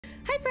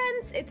Hi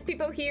friends, it's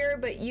Peepo here,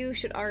 but you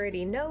should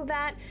already know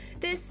that.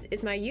 This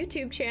is my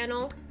YouTube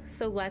channel,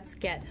 so let's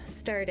get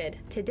started.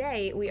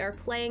 Today we are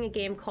playing a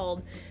game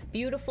called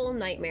Beautiful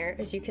Nightmare,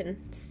 as you can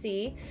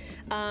see.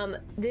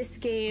 This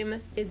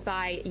game is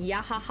by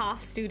Yahaha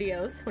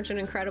Studios, which is an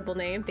incredible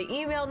name. They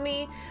emailed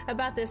me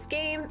about this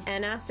game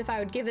and asked if I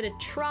would give it a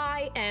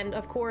try, and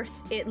of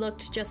course it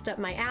looked just up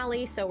my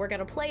alley, so we're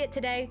gonna play it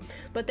today.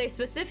 But they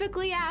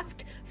specifically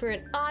asked for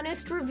an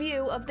honest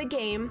review of the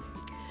game.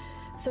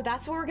 So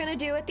that's what we're gonna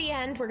do at the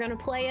end. We're gonna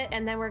play it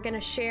and then we're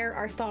gonna share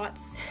our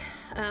thoughts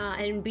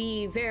and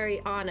be very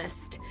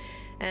honest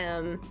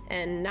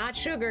and not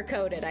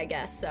sugar-coated, I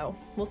guess. So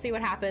we'll see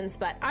what happens,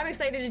 but I'm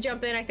excited to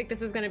jump in. I think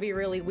this is gonna be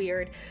really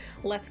weird.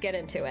 Let's get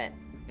into it.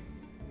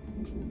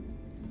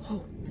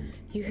 Oh,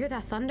 you hear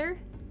that thunder?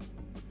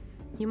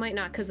 You might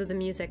not because of the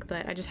music,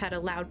 but I just had a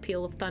loud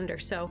peal of thunder,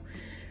 so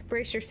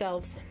brace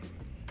yourselves.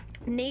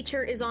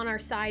 Nature is on our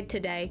side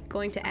today,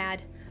 going to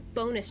add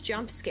bonus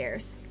jump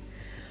scares.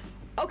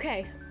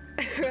 Okay,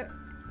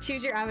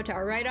 choose your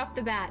avatar right off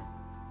the bat.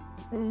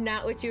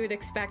 Not what you would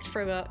expect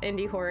from an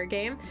indie horror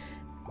game.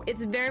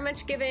 It's very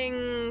much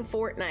giving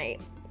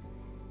Fortnite,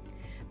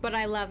 but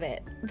I love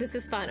it. This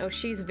is fun. Oh,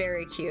 she's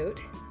very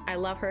cute. I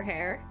love her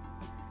hair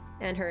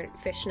and her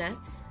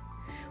fishnets.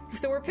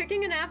 So we're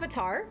picking an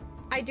avatar.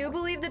 I do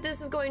believe that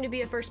this is going to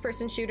be a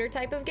first-person shooter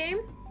type of game,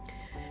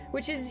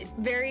 which is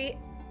very,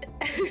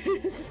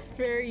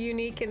 very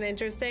unique and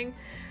interesting.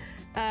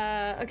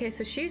 Okay,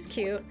 so she's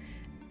cute.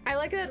 I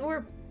like that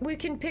we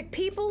can pick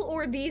people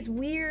or these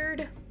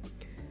weird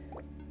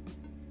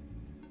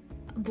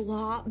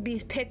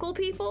these pickle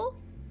people.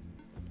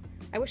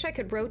 I wish I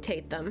could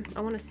rotate them.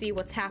 I want to see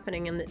what's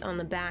happening on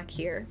the back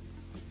here.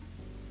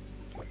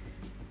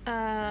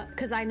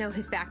 Cause I know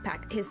his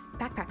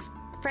backpack's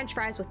French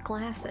fries with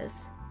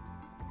glasses.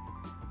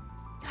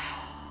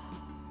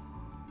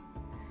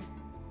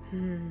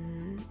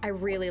 I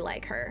really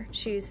like her.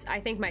 She's, I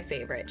think, my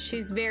favorite.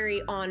 She's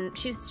very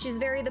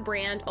the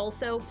brand.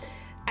 Also,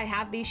 I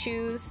have these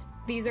shoes.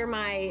 These are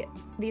my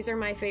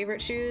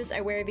favorite shoes.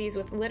 I wear these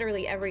with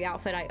literally every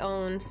outfit I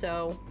own,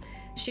 so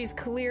she's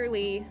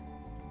clearly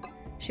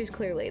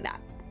that.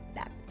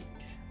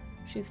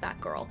 She's that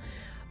girl.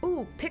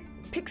 Ooh,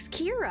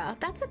 Pixkira.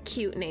 That's a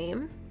cute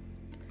name.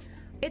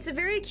 It's a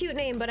very cute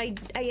name, but I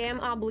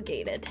am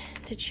obligated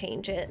to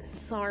change it.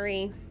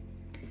 Sorry.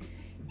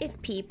 It's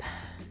Peep.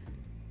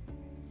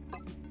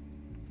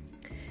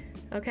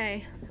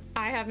 Okay,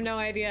 I have no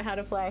idea how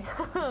to play.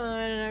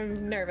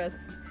 I'm nervous.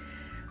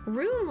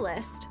 Room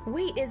list.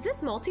 Wait, is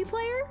this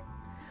multiplayer?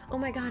 Oh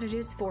my god, it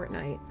is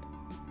Fortnite.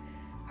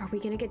 Are we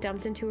gonna get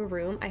dumped into a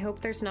room? I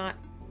hope there's not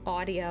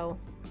audio.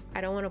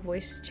 I don't want a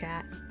voice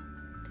chat.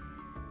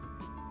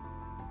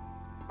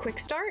 Quick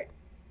start?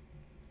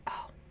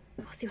 Oh,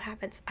 we'll see what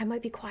happens. I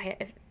might be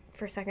quiet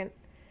for a second.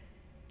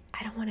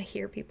 I don't want to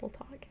hear people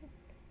talking.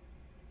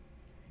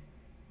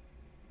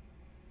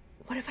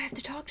 What if I have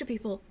to talk to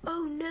people?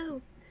 Oh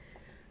no.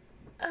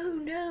 Oh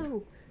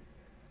no.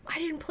 I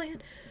didn't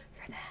plan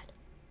for that.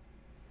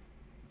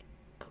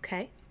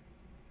 Okay.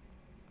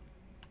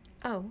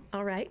 Oh,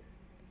 all right.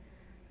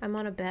 I'm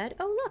on a bed.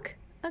 Oh, look,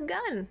 a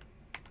gun.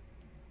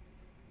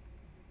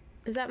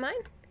 Is that mine?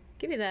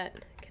 Give me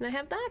that. Can I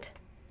have that?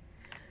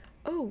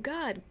 Oh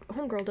God,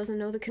 homegirl doesn't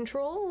know the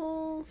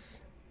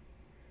controls.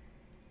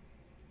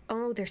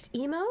 Oh, there's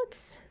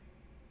emotes?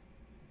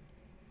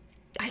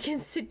 I can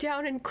sit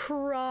down and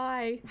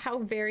cry. How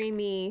very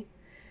me.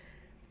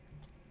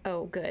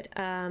 Oh, good.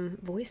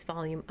 Voice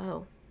volume.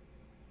 Oh.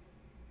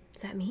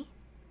 Is that me?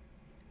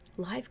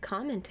 Live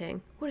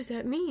commenting. What does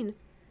that mean?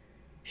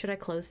 Should I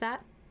close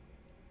that?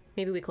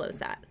 Maybe we close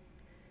that.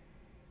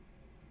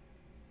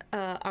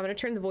 I'm gonna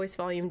turn the voice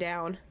volume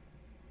down.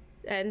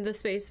 And the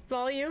space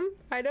volume?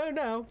 I don't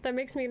know. That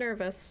makes me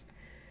nervous.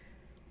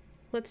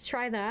 Let's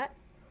try that.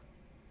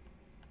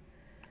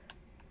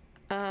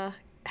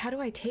 How do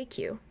I take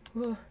you?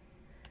 Whoa.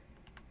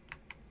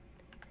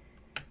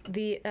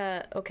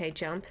 Okay,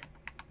 jump.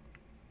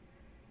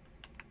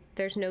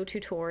 There's no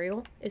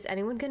tutorial. Is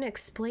anyone gonna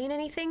explain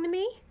anything to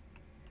me?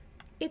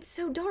 It's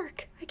so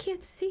dark. I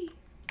can't see.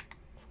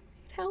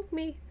 Help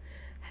me.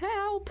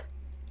 Help.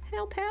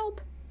 Help,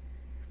 help.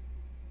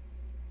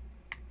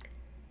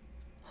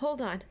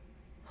 Hold on.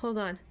 Hold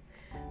on.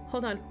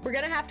 Hold on. We're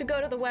gonna have to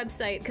go to the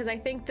website because I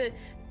think the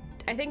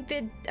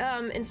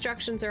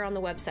instructions are on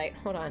the website.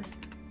 Hold on.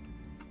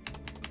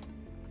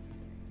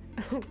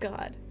 Oh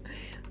God.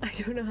 I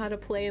don't know how to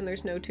play and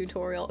there's no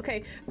tutorial.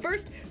 Okay,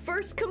 first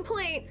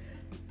complaint.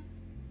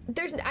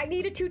 I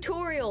need a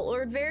tutorial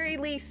or at very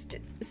least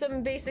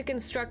some basic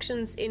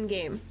instructions in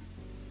game.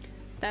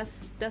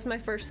 That's my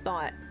first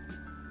thought.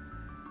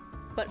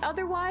 But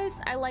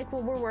otherwise, I like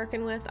what we're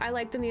working with. I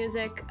like the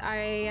music.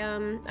 I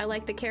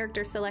like the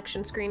character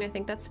selection screen. I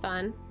think that's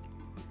fun.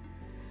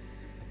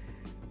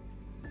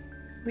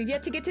 We've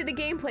yet to get to the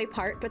gameplay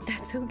part, but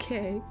that's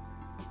okay.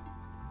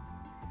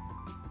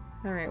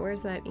 All right,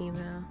 where's that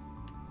email?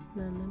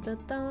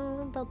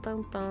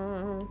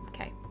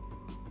 Okay.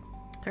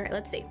 All right,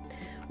 let's see.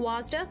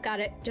 Wazda,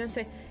 got it. Just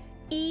say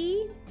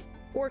E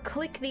or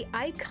click the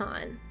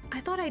icon. I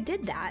thought I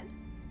did that.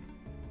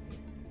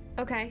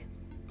 Okay.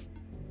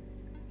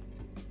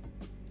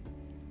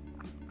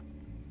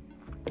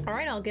 All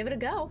right, I'll give it a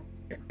go.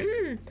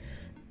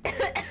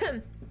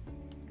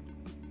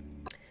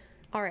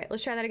 All right,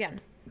 let's try that again.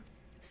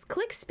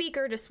 Click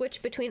speaker to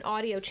switch between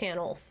audio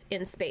channels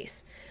in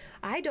space.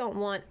 I don't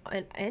want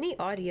any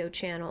audio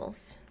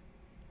channels.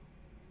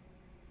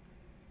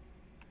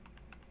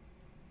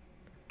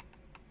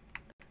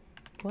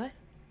 What?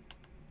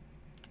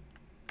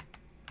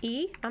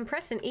 E? I'm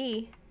pressing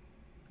E.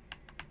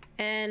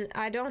 And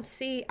I don't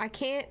see, I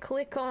can't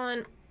click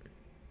on...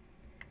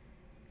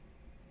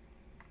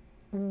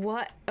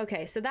 What?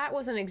 Okay, so that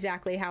wasn't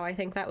exactly how I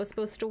think that was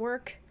supposed to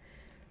work.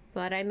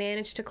 But I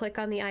managed to click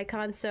on the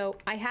icon, so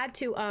I had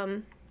to,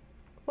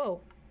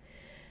 whoa.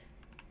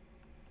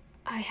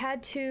 I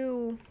had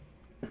to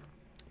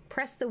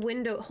press the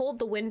window, hold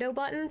the window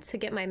button to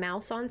get my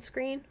mouse on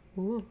screen.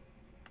 Ooh.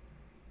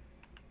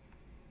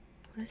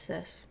 What is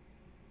this?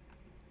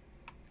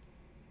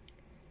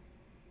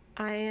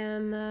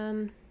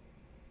 I'm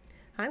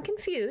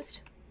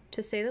confused,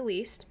 to say the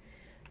least,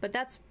 but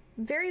that's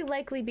very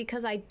likely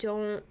because I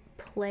don't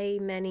play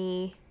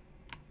many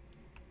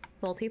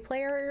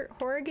multiplayer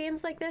horror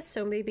games like this,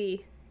 so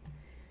maybe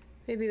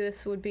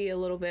this would be a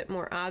little bit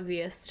more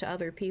obvious to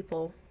other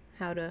people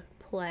how to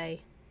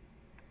play,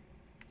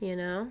 you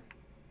know?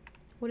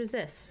 What is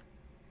this?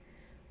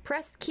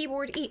 Press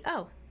keyboard E.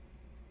 Oh.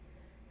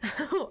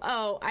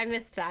 Oh, I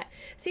missed that.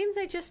 Seems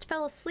I just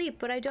fell asleep,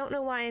 but I don't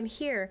know why I'm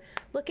here,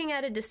 looking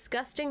at a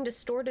disgusting,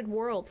 distorted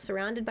world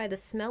surrounded by the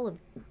smell of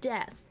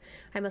death.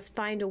 I must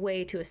find a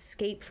way to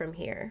escape from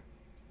here.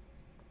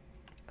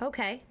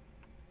 Okay.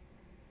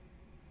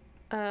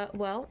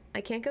 Well,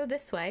 I can't go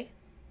this way.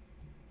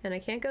 And I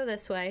can't go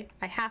this way.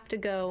 I have to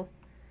go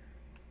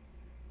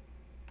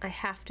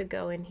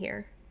in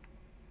here.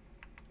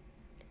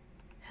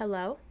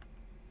 Hello?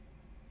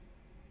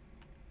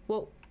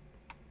 Whoa.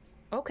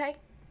 Okay.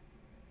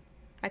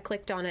 I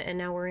clicked on it and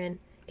now we're in.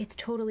 It's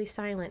totally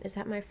silent. Is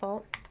that my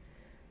fault?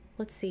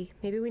 Let's see.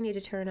 Maybe we need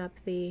to turn up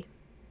the...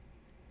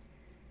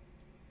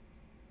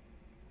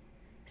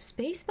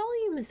 Space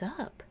volume is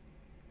up.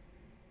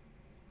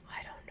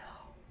 I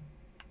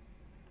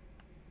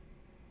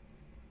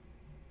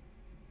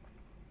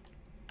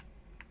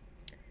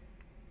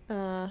don't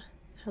know.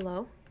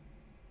 Hello?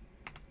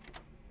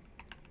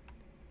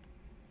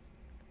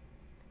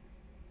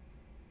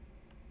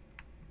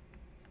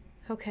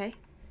 Okay.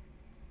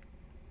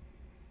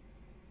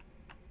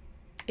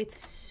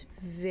 It's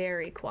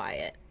very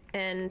quiet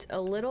and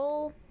a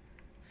little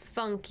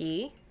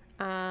funky.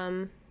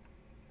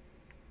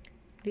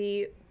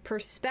 The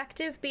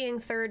perspective being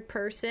third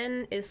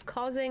person is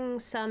causing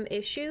some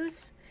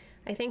issues.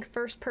 I think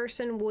first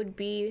person would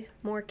be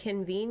more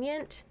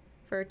convenient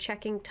for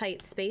checking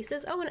tight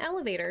spaces. Oh, an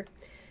elevator.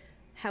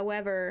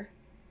 However...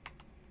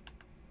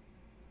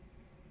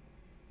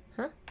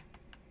 Huh?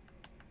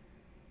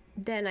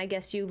 Then I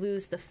guess you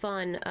lose the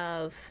fun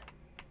of...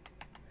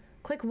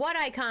 Click what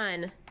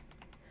icon?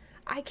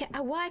 I can't...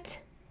 what?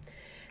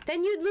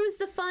 Then you'd lose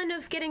the fun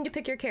of getting to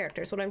pick your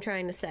characters, what I'm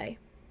trying to say.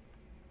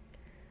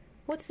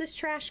 What's this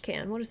trash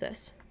can? What is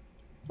this?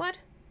 What?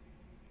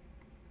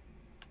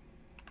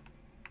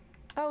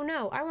 Oh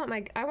no, I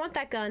want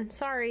that gun.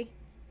 Sorry.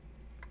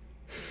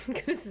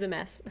 This is a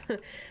mess.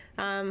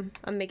 I'm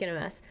making a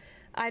mess.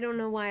 I don't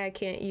know why I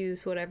can't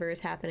use whatever is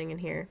happening in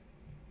here.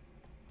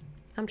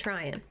 I'm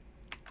trying.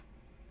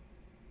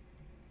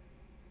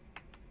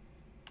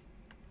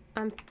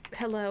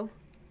 Hello?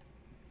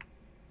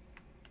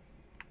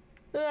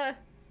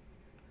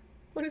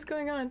 What is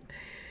going on?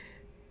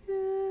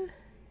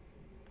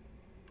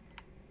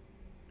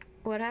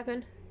 What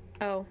happened?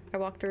 Oh, I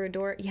walked through a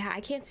door. Yeah, I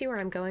can't see where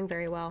I'm going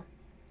very well.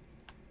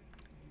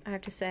 I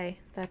have to say,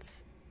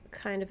 that's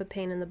kind of a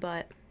pain in the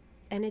butt.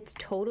 And it's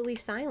totally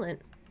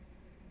silent.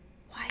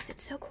 Why is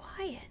it so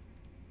quiet?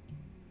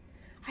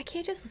 I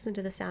can't just listen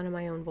to the sound of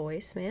my own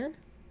voice, man.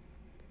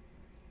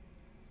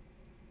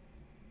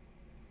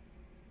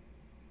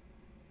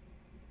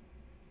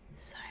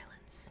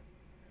 Silence.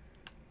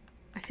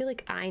 I feel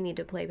like I need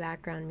to play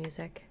background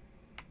music.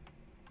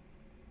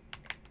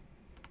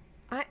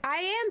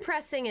 I am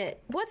pressing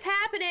it. What's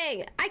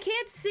happening? I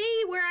can't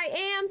see where I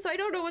am, so I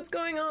don't know what's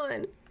going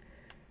on.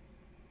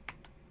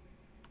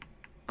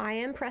 I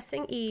am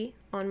pressing E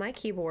on my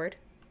keyboard.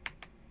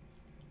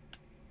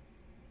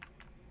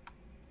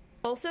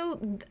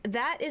 Also,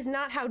 that is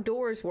not how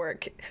doors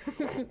work.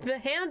 The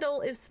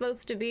handle is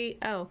supposed to be...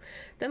 Oh,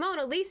 the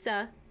Mona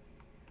Lisa.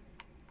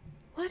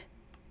 What?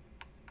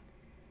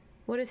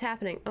 What is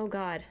happening? Oh,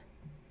 God.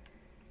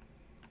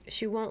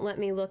 She won't let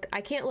me look.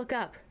 I can't look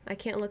up. I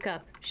can't look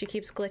up. She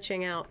keeps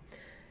glitching out.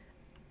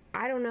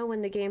 I don't know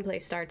when the gameplay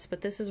starts,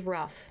 but this is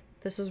rough.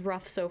 This is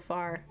rough so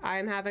far.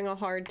 I'm having a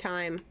hard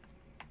time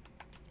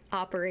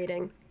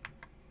operating.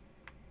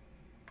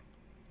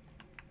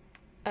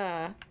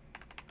 There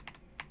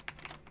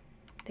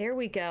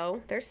we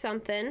go. There's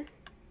something.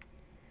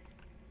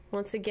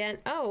 Once again.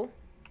 Oh.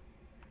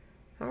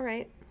 All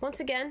right. Once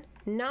again.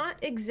 Not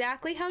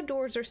exactly how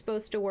doors are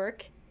supposed to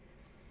work,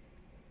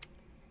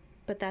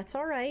 but that's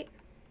all right.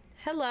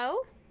 Hello?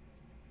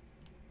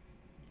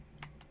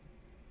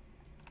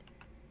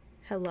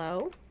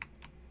 Hello?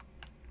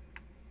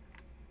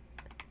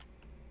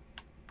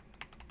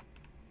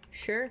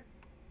 Sure.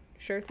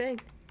 Sure thing.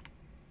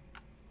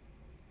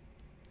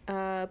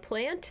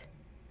 Plant.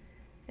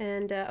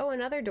 And, oh,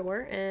 another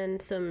door.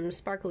 And some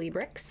sparkly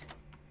bricks.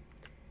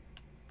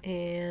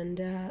 And,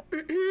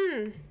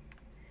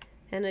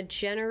 and a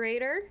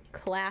generator.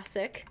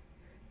 Classic.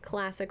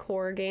 Classic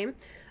horror game.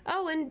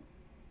 Oh, and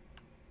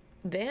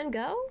Van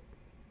Gogh?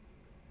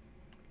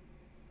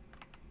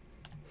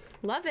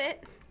 Love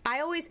it. I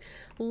always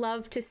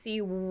love to see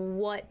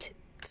what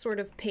sort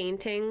of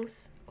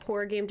paintings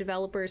horror game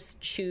developers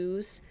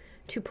choose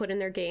to put in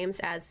their games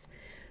as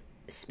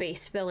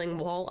space-filling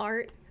wall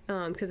art,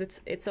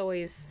 because it's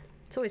always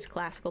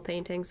classical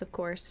paintings, of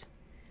course.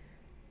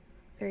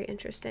 Very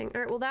interesting.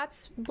 All right, well,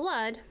 that's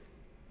blood.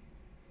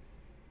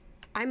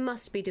 I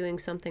must be doing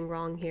something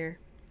wrong here.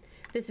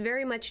 This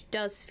very much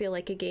does feel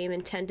like a game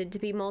intended to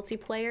be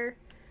multiplayer,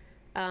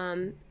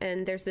 and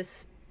there's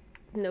this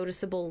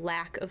noticeable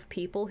lack of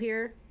people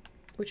here,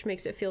 which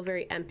makes it feel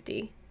very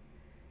empty.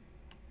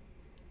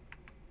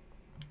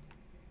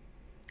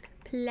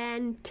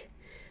 Plant.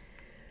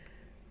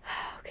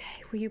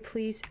 Okay, will you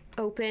please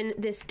open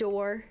this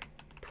door,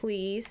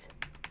 please?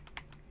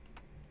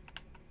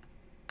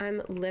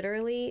 I'm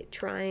literally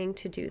trying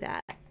to do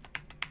that.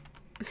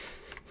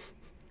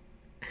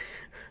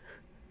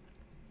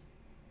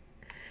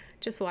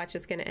 Just watch,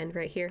 it's gonna end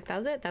right here. That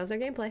was it. That was our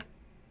gameplay.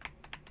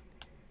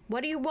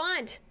 What do you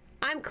want?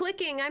 I'm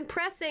clicking, I'm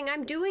pressing,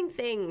 I'm doing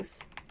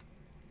things.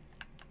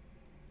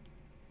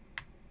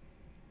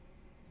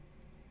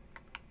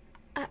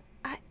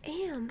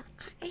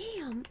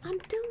 I'm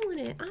doing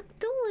it. I'm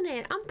doing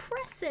it. I'm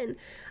pressing.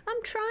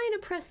 I'm trying to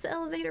press the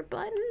elevator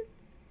button.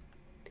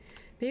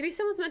 Maybe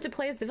someone's meant to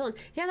play as the villain.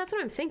 Yeah, that's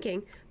what I'm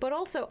thinking. But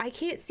also, I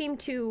can't seem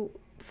to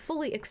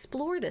fully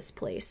explore this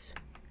place.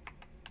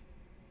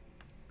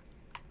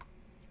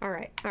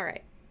 Alright,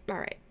 alright,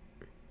 alright.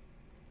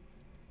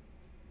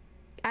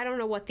 I don't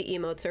know what the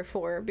emotes are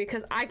for,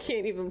 because I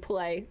can't even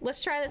play. Let's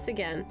try this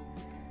again.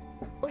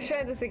 Let's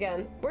try this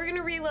again. We're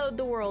gonna reload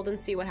the world and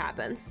see what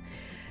happens.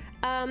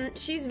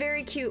 She's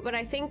very cute, but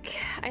I think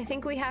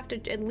we have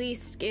to at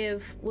least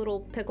give little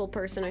pickle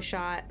person a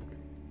shot.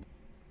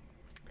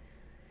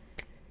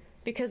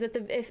 Because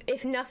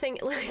if nothing,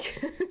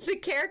 like, the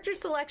character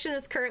selection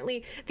is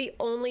currently the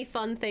only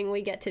fun thing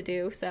we get to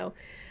do, so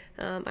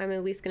I'm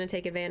at least gonna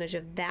take advantage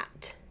of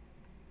that.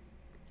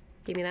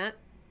 Give me that.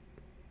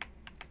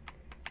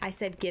 I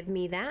said give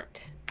me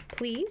that,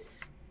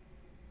 please.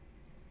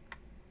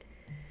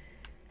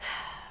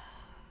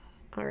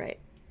 All right,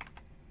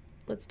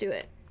 let's do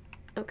it.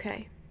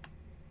 Okay.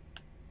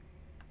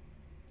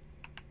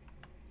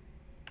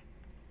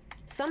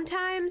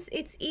 Sometimes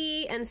it's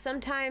E and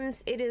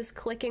sometimes it is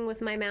clicking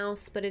with my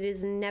mouse, but it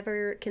is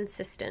never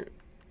consistent.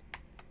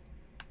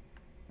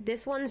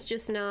 This one's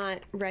just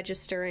not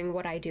registering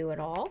what I do at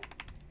all.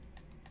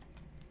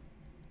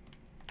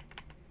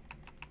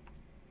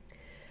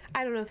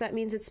 I don't know if that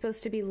means it's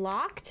supposed to be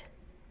locked.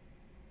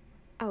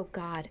 Oh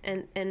God,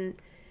 and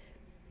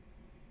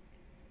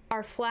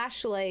our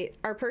flashlight,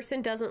 our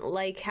person doesn't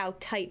like how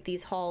tight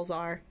these halls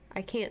are.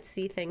 I can't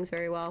see things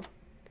very well.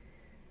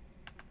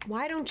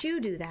 Why don't you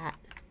do that?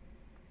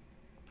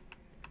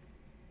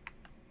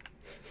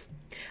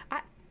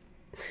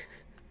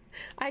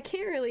 I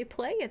can't really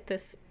play it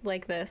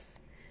like this.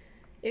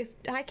 If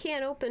I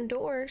can't open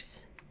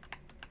doors.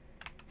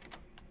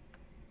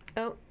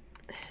 Oh.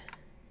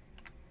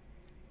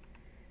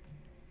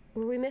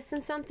 Were we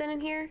missing something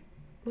in here?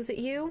 Was it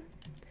you?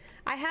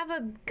 I have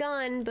a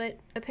gun, but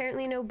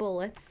apparently no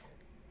bullets.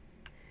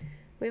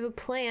 We have a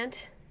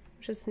plant,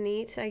 which is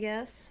neat, I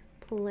guess.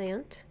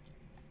 Plant.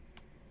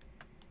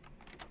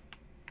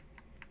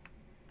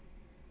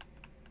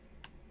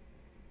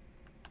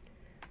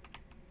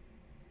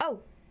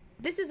 Oh,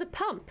 this is a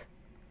pump.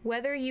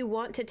 Whether you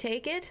want to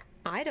take it,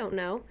 I don't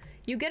know.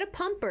 You get a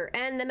pumper,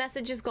 and the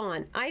message is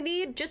gone. I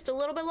need just a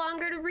little bit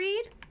longer to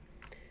read.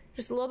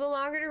 Just a little bit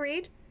longer to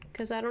read,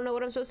 because I don't know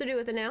what I'm supposed to do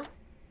with it now.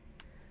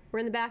 We're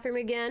in the bathroom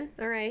again.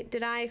 All right,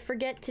 did I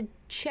forget to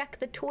check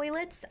the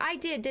toilets? I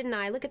did, didn't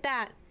I? Look at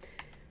that.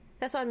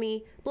 That's on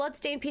me.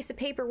 Bloodstained piece of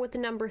paper with the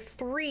number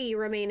 3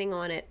 remaining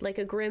on it, like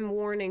a grim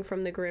warning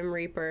from the Grim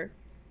Reaper.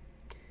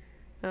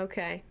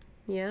 Okay.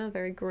 Yeah,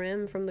 very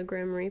grim from the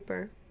Grim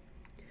Reaper.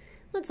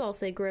 Let's all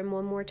say grim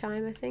one more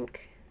time, I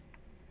think.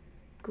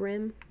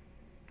 Grim.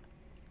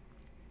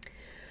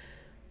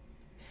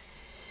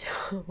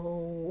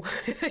 So,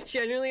 I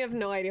genuinely have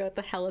no idea what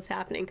the hell is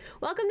happening.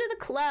 Welcome to the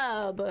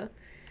club.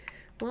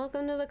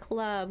 Welcome to the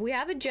club. We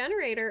have a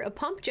generator, a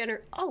pump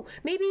generator. Oh,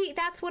 maybe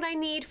that's what I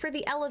need for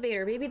the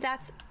elevator. Maybe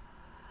that's...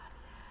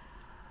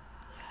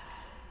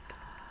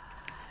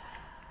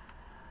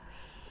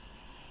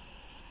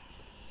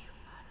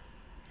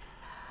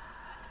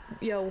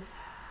 Yo.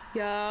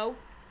 Yo.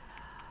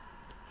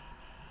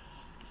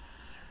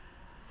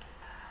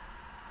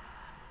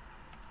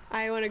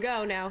 I want to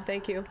go now.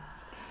 Thank you.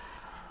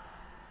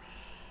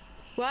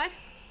 What?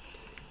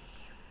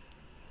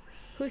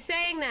 Who's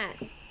saying that?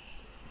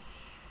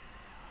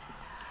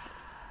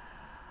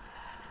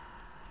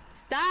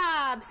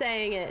 Stop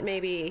saying it,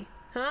 maybe.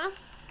 Huh?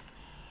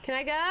 Can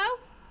I go?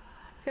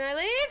 Can I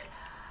leave?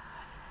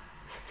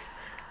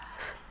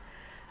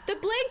 The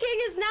blinking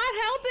is not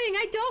helping.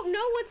 I don't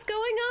know what's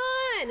going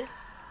on.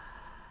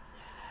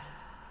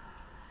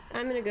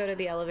 I'm gonna go to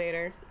the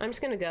elevator. I'm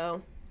just gonna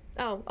go.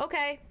 Oh,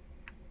 okay.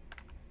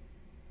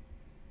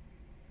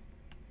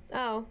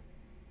 Oh,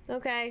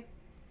 okay.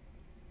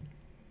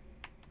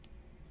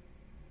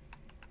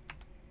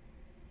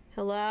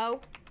 Hello?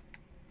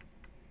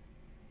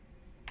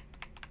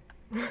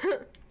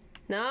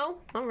 No?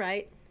 All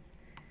right.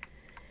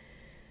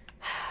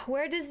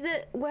 Where does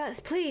the... Well,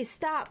 please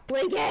stop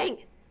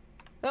blinking!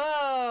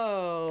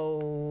 Oh.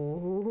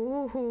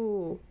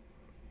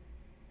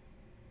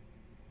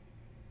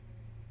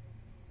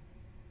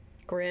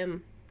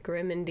 Grim.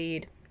 Grim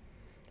indeed.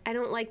 I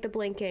don't like the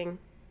blinking.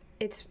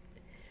 It's...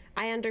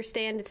 I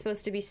understand it's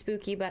supposed to be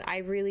spooky, but I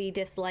really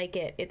dislike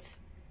it.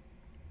 It's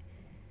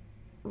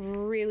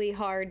really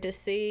hard to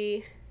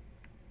see.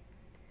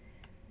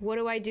 What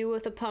do I do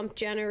with a pump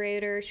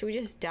generator? Should we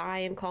just die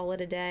and call it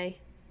a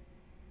day?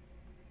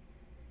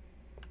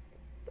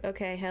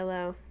 Okay,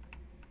 hello.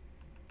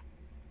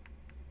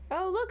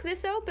 Oh, look,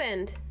 this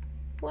opened.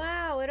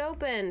 Wow, it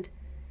opened.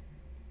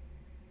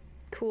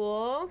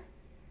 Cool.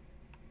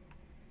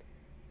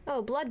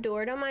 Oh, blood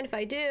door. Don't mind if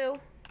I do.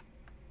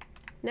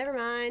 Never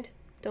mind.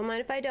 Don't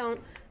mind if I don't.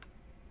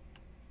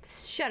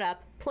 Shut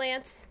up.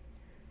 Plants.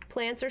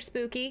 Plants are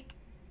spooky.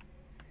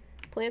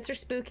 Plants are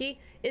spooky.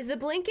 Is the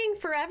blinking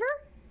forever?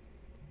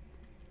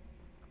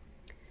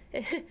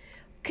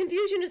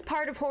 Confusion is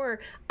part of horror.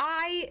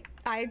 I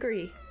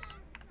agree.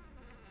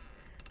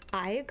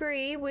 I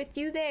agree with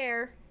you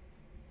there.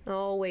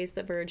 Always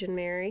the Virgin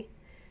Mary.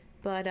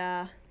 But,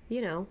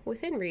 you know,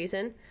 within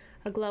reason.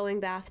 A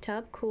glowing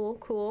bathtub. Cool,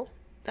 cool.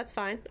 That's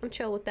fine. I'm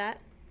chill with that.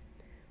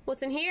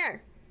 What's in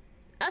here?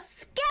 A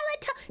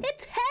skeleton!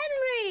 It's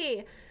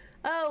Henry!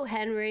 Oh,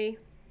 Henry.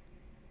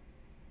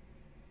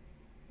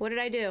 What did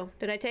I do?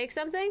 Did I take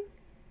something?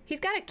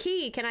 He's got a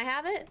key. Can I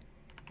have it?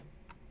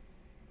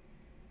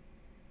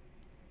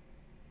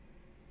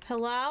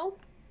 Hello?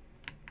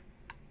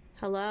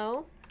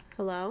 Hello?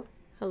 Hello?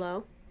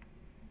 Hello?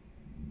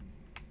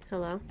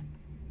 Hello?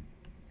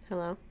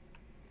 Hello?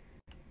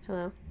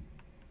 Hello?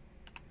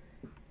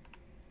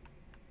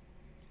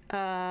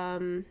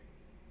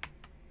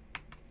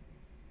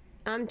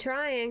 I'm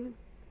trying.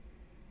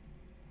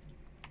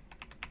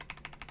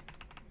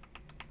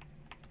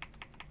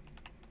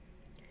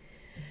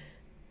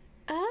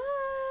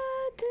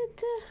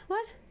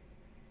 What?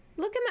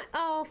 Look at my,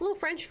 oh, little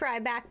French fry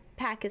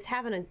backpack is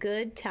having a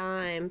good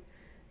time.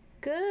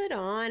 Good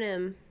on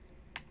him.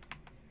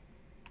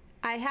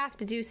 I have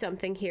to do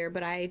something here,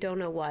 but I don't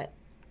know what.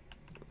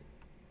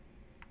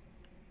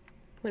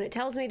 When it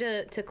tells me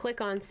to click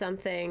on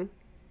something,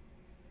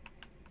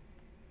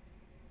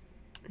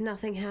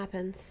 nothing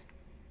happens.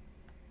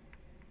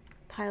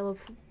 Pile of,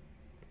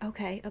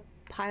 okay, a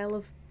pile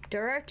of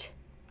dirt.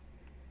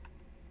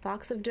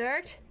 Box of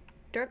dirt.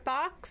 Dirt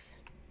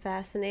box.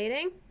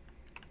 Fascinating.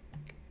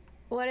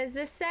 What does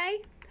this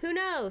say? Who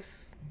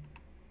knows?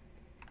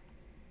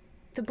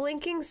 The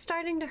blinking's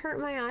starting to hurt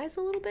my eyes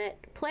a little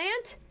bit.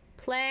 Plant?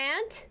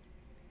 Plant?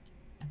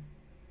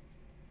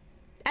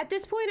 At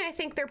this point, I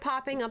think they're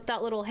popping up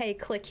that little, hey,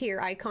 click here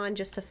icon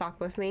just to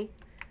fuck with me.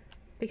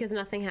 Because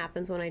nothing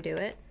happens when I do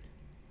it.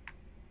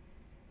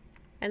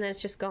 And then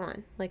it's just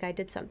gone. Like I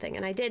did something,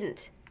 and I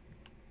didn't.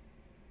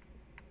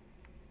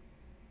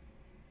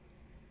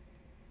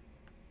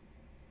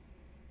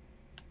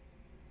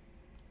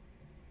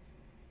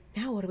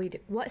 Now what do we do?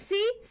 What?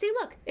 See? See,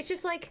 look. It's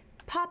just like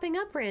popping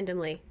up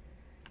randomly.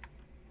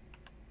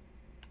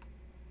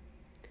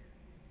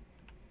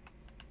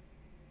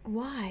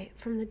 Why?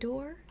 From the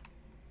door?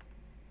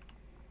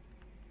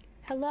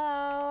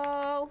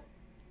 Hello?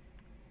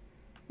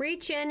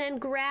 Reach in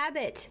and grab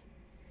it.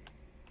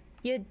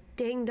 You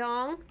ding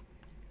dong.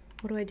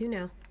 What do I do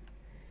now?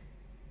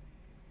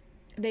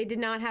 They did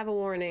not have a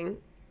warning.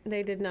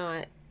 They did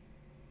not.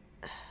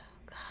 Oh,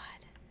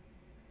 God.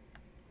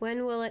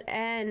 When will it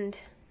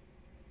end?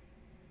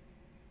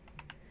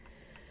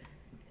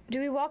 Do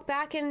we walk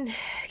back and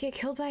get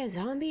killed by a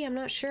zombie? I'm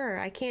not sure.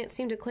 I can't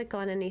seem to click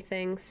on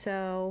anything,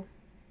 so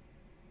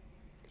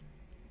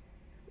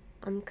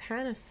I'm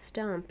kind of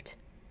stumped.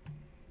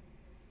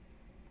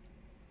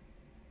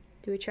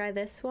 Do we try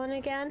this one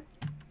again?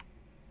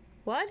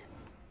 What?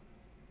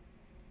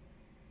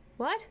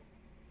 What?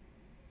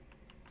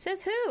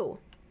 Says who?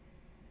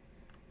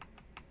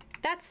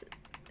 That's...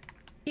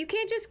 You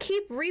can't just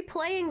keep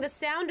replaying the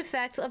sound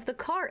effect of the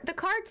cart. The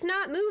cart's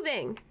not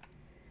moving.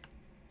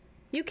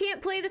 You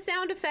can't play the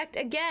sound effect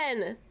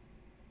again.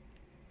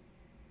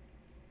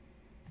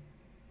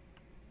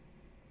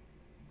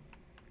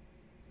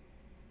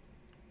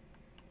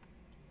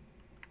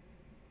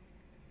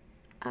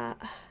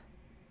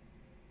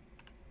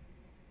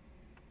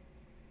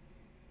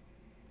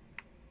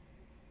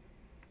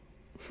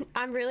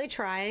 I'm really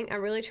trying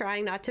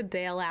not to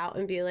bail out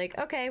and be like,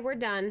 okay, we're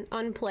done,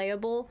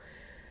 unplayable.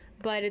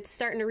 But it's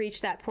starting to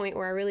reach that point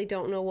where I really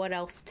don't know what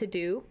else to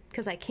do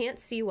because I can't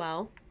see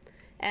well,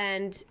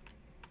 and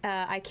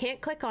I can't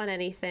click on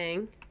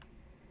anything.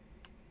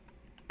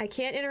 I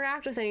can't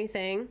interact with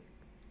anything,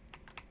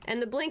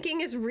 and the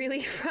blinking is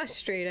really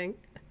frustrating.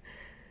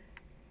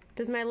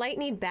 Does my light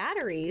need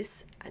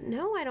batteries?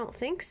 No, I don't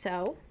think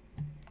so.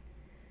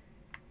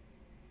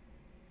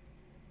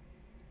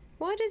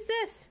 What is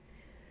this?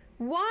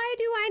 Why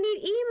do I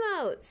need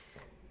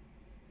emotes?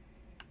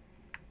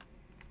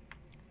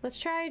 Let's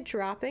try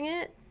dropping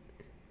it.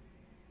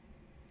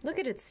 Look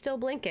at it, it's still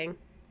blinking.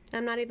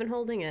 I'm not even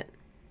holding it.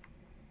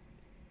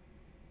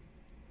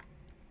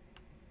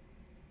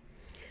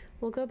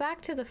 We'll go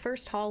back to the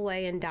first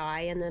hallway and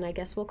die, and then I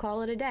guess we'll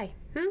call it a day.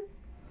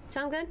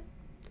 Sound good?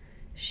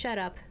 Shut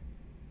up.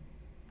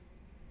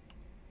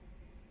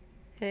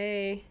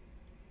 Hey.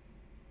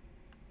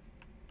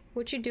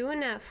 What you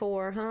doing that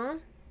for, huh?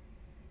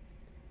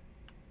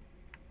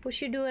 What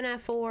you doing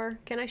that for?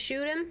 Can I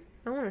shoot him?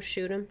 I want to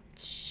shoot him.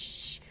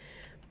 Shh.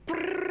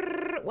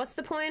 Brrr. What's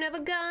the point of a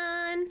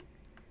gun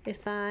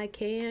if I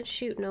can't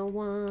shoot no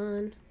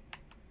one?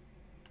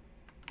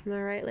 Am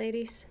I right,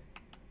 ladies?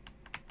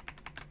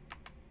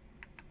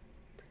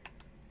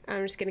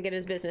 I'm just gonna get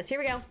his business. Here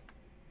we go.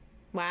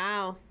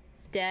 Wow.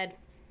 Dead.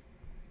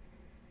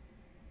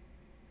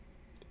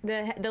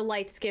 The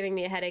light's giving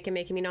me a headache and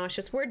making me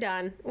nauseous. We're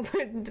done.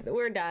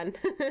 We're done.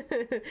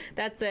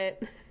 That's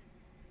it.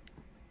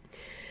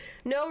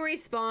 No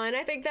respawn.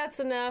 I think that's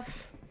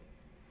enough.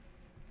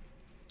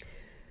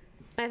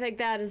 I think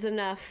that is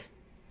enough.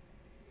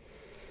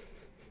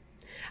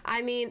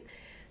 I mean,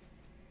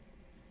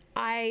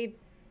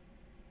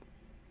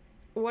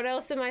 what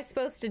else am I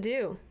supposed to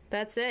do?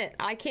 That's it.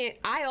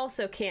 I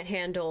also can't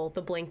handle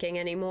the blinking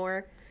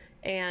anymore.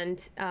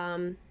 And,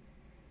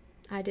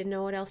 I didn't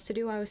know what else to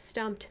do. I was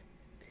stumped.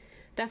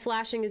 That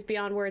flashing is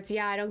beyond words.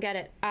 Yeah, I don't get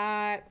it. All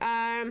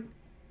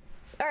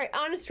right,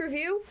 honest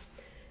review.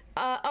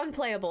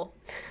 Unplayable.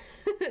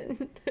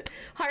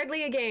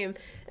 Hardly a game.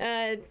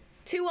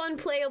 Too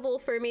unplayable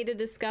for me to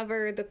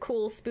discover the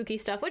cool spooky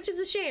stuff, which is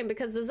a shame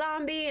because the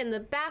zombie and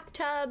the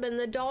bathtub and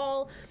the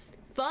doll,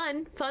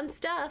 fun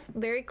stuff,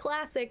 very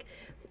classic.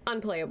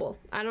 Unplayable.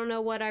 I don't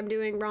know what I'm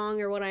doing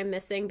wrong or what I'm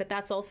missing, but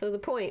that's also the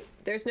point.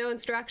 There's no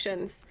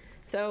instructions,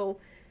 so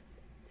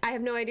I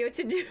have no idea what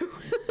to do.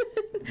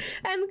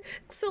 And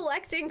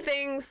selecting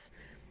things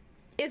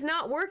is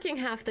not working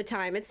half the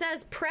time. It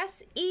says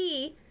press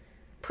E,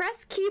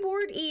 press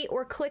keyboard E,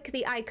 or click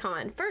the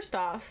icon. First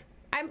off,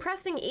 I'm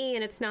pressing E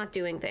and it's not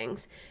doing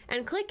things.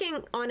 And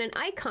clicking on an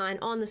icon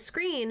on the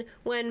screen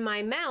when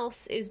my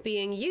mouse is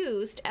being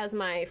used as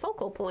my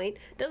focal point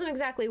doesn't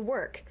exactly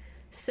work.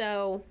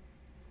 So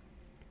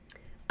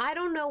I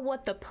don't know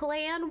what the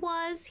plan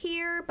was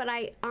here, but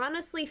I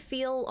honestly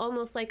feel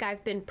almost like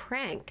I've been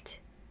pranked.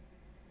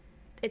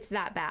 It's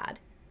that bad.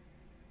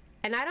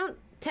 And I don't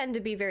tend to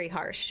be very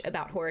harsh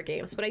about horror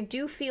games, but I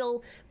do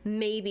feel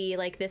maybe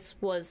like this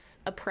was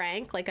a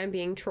prank, like I'm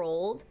being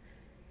trolled,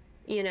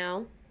 you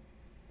know?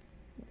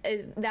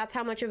 That's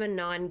how much of a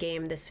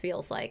non-game this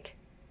feels like.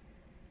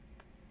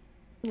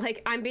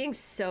 Like, I'm being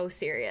so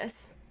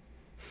serious.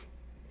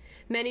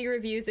 Many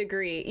reviews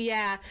agree.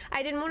 Yeah,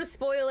 I didn't want to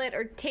spoil it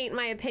or taint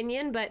my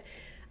opinion, but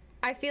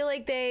I feel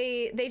like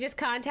they just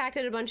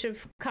contacted a bunch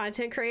of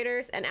content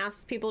creators and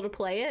asked people to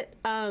play it,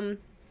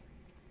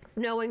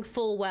 knowing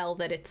full well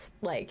that it's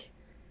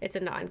a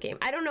non-game.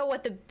 I don't know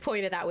what the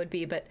point of that would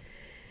be, but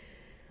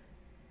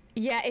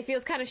yeah, it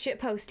feels kind of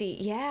shitposty.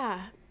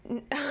 Yeah.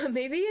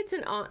 Maybe it's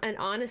an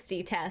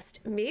honesty test.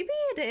 Maybe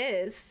it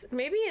is.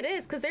 Maybe it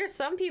is, because there's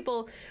some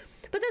people,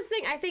 but this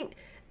thing, I think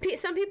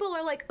some people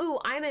are like, ooh,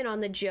 I'm in on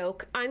the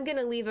joke. I'm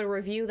gonna leave a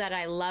review that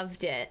I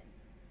loved it,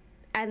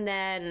 and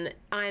then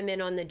I'm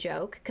in on the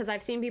joke, because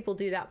I've seen people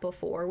do that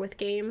before with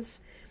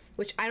games,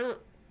 which I don't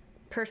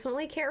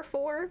personally care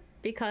for,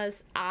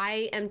 because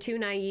I am too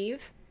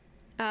naive.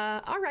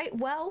 All right,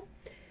 well,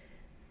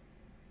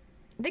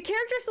 the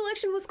character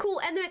selection was cool,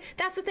 and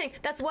that's the thing.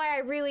 That's why I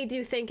really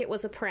do think it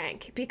was a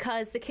prank,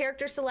 because the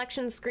character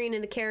selection screen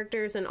and the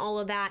characters and all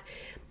of that,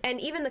 and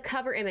even the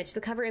cover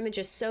image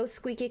is so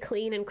squeaky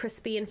clean and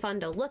crispy and fun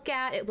to look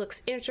at. It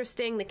looks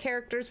interesting. The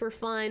characters were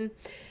fun,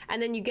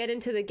 and then you get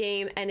into the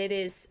game, and it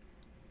is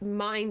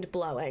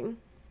mind-blowing.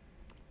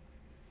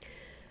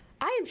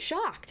 I am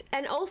shocked,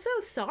 and also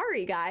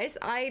sorry, guys.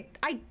 I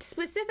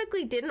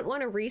specifically didn't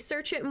want to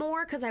research it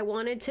more because I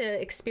wanted to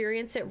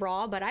experience it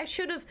raw, but I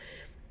should have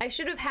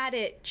had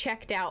it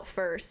checked out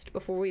first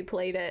before we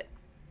played it.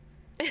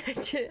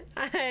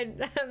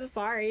 I'm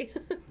sorry.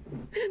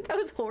 That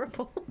was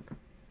horrible.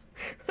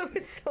 That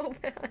was so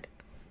bad.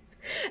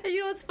 And you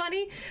know what's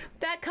funny?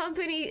 That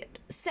company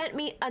sent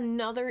me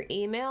another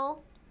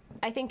email,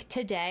 I think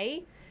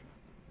today,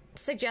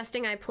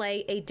 suggesting I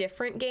play a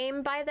different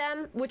game by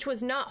them, which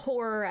was not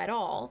horror at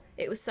all.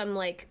 It was some,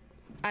 like,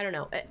 I don't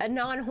know, a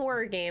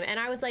non-horror game. And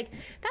I was like,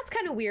 that's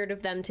kind of weird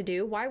of them to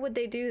do. Why would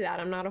they do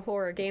that? I'm not a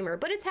horror gamer.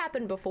 But it's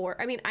happened before.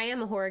 I mean, I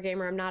am a horror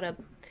gamer. I'm not a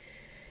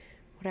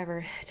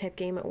whatever type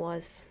game it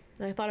was.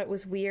 I thought it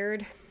was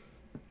weird,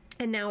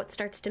 and now it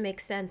starts to make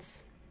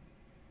sense.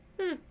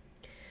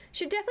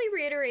 Should definitely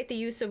reiterate the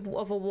use of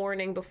a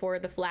warning before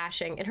the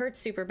flashing. It hurts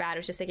super bad. It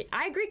was just like,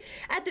 I agree.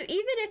 Even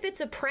if it's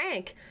a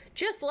prank,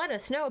 just let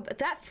us know. But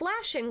that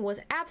flashing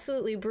was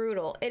absolutely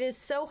brutal. It is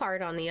so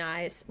hard on the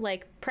eyes.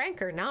 Like,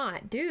 prank or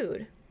not,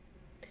 dude.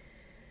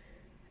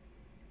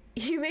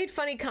 You made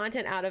funny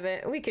content out of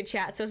it. We could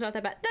chat, so it's not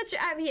that bad. That's,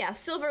 yeah,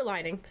 silver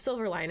lining.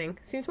 Silver lining.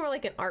 Seems more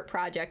like an art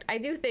project. I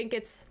do think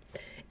it's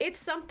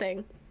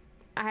something.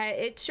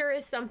 It sure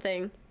is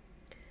something.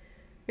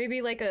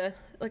 Maybe like a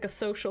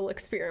social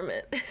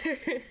experiment.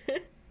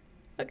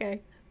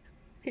 Okay.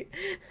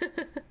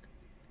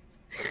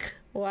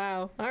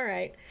 Wow. All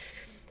right.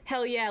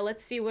 Hell yeah.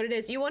 Let's see what it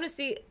is. You want to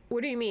see?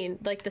 What do you mean?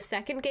 Like the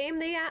second game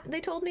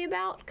they told me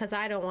about? Because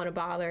I don't want to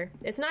bother.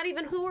 It's not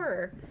even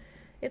horror.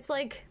 It's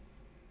like,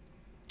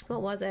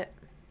 what was it?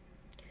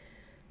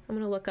 I'm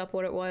gonna look up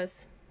what it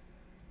was.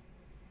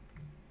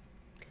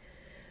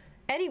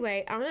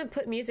 Anyway, I'm gonna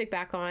put music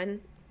back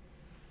on.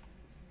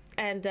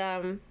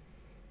 And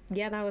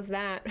yeah, that was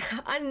that.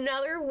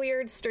 Another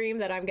weird stream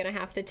that I'm gonna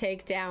have to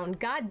take down.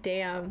 God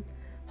damn.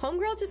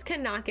 Homegirl just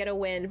cannot get a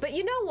win. But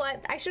you know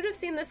what? I should have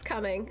seen this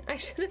coming. I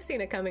should have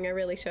seen it coming. I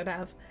really should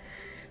have.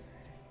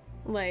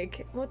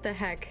 Like, what the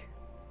heck?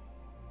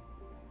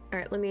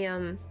 Alright, let me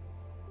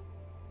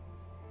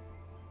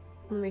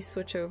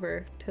switch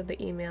over to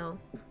the email.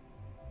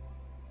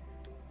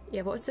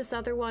 Yeah, what's this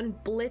other one?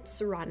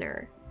 Blitz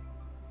Runner.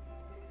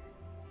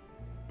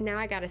 Now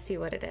I gotta see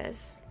what it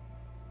is.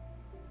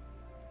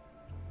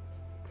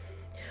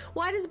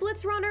 Why does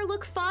Blitz Runner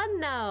look fun,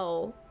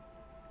 though?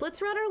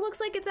 Blitz Runner looks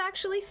like it's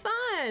actually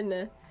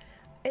fun.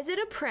 Is it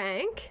a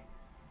prank?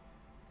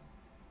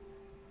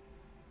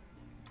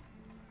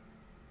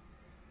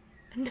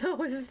 No,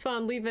 this is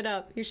fun. Leave it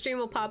up. Your stream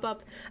will pop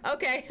up.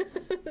 Okay,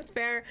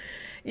 fair.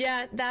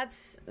 Yeah,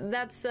 that's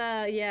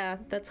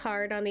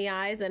hard on the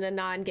eyes and a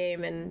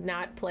non-game and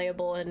not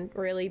playable and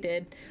really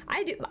did.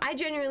 I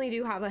genuinely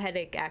do have a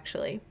headache,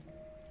 actually.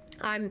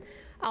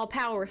 I'll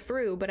power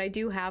through, but I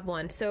do have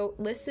one. So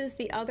this is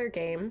the other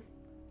game,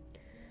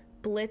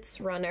 Blitz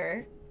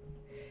Runner,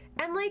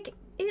 and like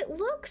it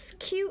looks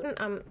cute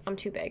and I'm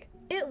too big.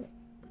 It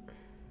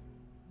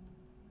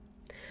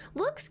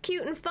looks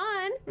cute and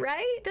fun,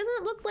 right? Doesn't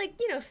it look like,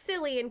 you know,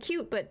 silly and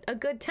cute, but a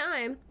good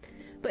time?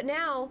 But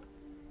now,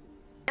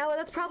 oh,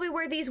 that's probably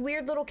where these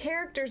weird little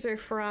characters are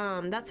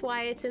from. That's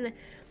why it's in the.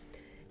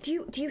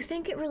 Do you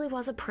think it really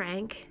was a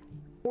prank,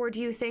 or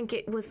do you think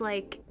it was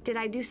like, did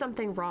I do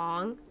something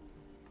wrong?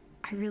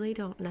 I really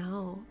don't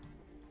know.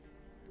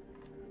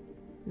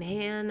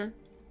 Man.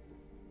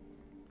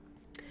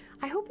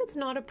 I hope it's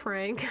not a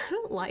prank. I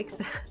don't like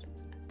that.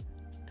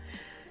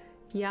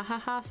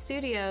 Yahaha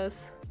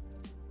Studios.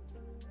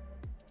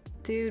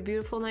 Dude,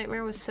 Beautiful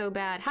Nightmare was so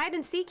bad. Hide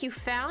and seek, you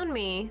found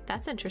me.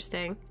 That's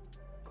interesting.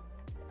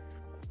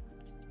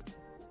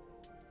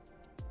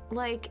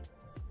 Like,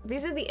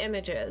 these are the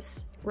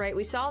images, right?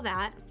 We saw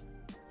that.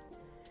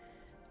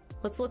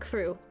 Let's look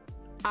through.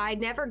 I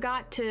never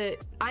got to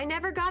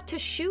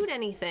shoot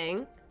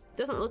anything.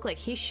 Doesn't look like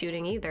he's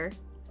shooting either.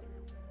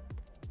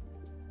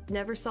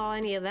 Never saw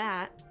any of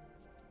that.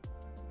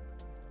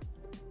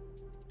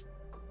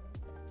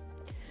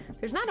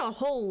 There's not a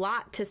whole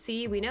lot to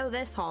see. We know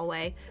this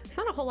hallway. There's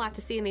not a whole lot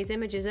to see in these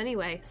images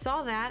anyway.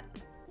 Saw that.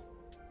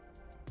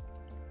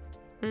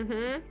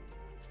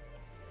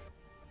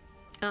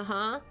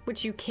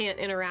 Which you can't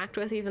interact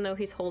with even though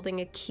he's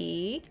holding a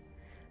key.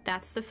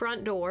 That's the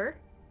front door.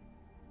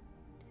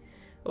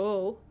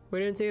 Oh, we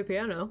didn't see a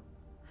piano.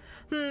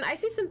 I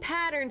see some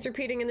patterns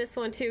repeating in this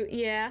one too.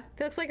 Yeah,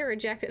 that looks like a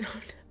rejected.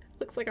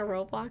 Looks like a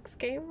Roblox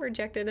game.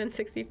 Rejected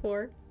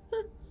N64.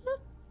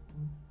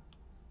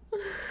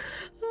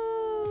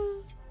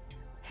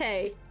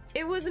 Hey,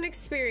 it was an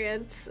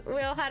experience.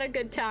 We all had a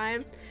good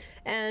time,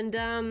 and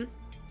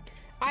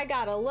I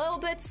got a little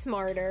bit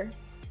smarter.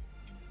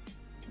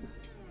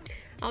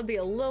 I'll be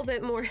a little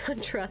bit more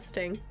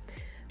untrusting.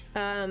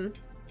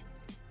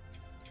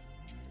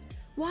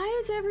 Why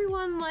is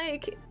everyone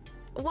like,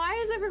 why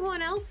does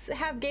everyone else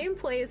have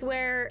gameplays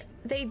where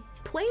they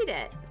played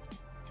it?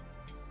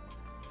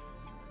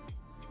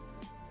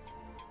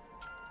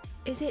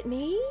 Is it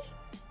me?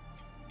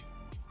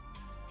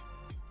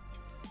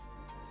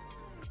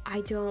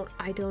 I don't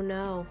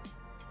know.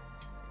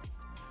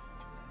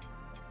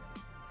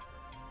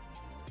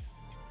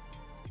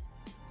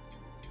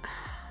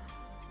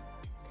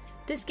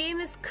 This game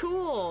is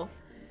cool.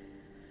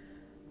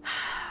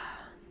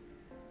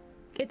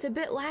 It's a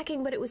bit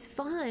lacking, but it was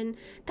fun.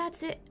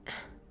 That's it.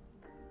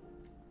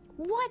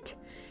 What?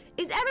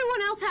 Is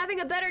everyone else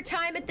having a better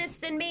time at this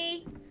than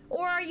me?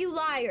 Or are you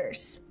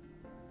liars?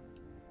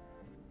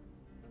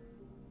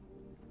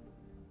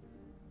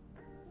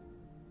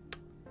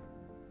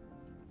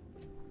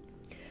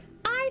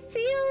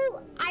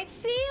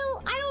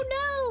 I don't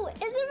know.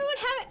 Is everyone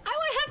having, I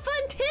want to have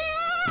fun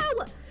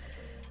too.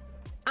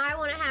 I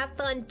want to have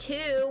fun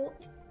too.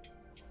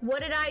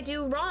 What did I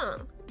do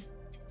wrong?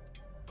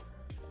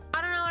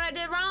 I don't know what I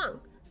did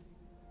wrong.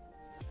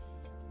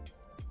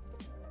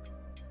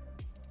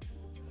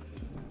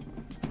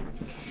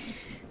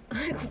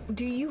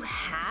 Do you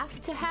have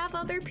to have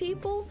other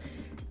people?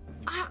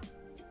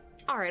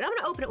 All right, I'm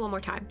gonna open it one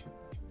more time.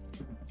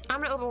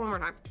 Hang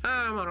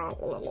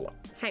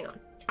on.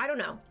 I don't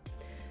know.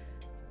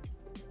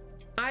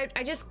 I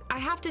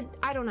have to,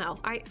 I don't know.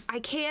 I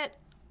can't.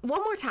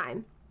 One more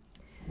time.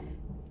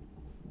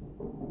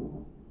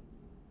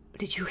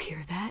 Did you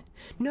hear that?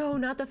 No,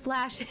 not the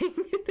flashing.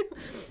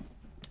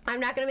 I'm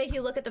not gonna make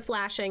you look at the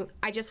flashing.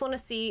 I just wanna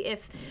see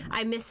if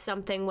I missed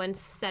something when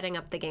setting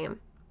up the game.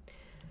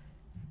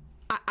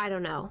 I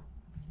don't know.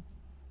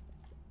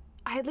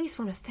 I at least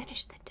wanna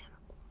finish the demo.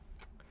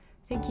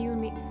 I think you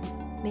and me,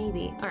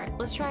 maybe. All right,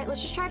 let's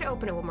just try to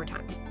open it one more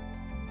time.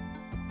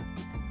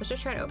 Let's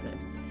just try to open it.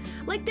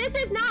 Like, this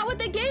is not what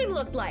the game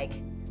looked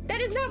like. That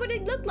is not what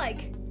it looked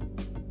like.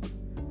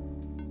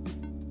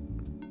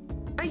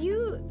 Are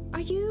you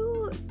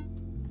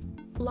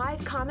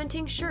live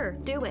commenting? Sure,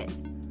 do it.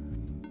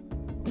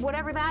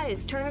 Whatever that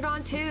is, turn it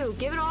on too.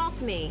 Give it all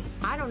to me.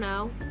 I don't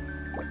know.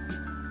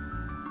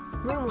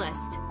 Room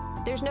list.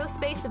 There's no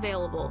space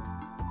available.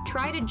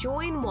 Try to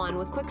join one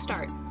with quick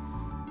start.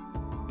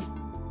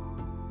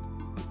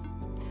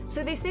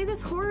 So they say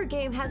this horror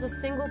game has a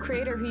single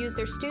creator who used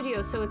their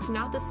studio, so it's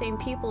not the same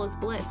people as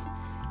Blitz.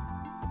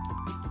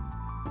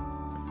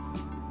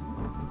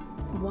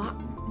 What?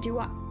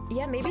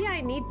 Yeah, maybe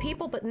I need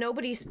people, but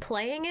nobody's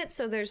playing it,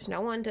 so there's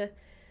no one to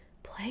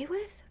play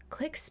with?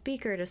 Click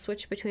speaker to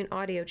switch between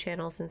audio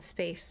channels in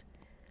space.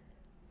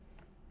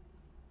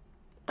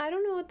 I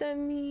don't know what that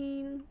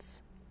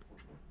means.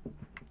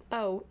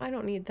 Oh, I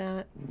don't need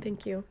that.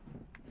 Thank you.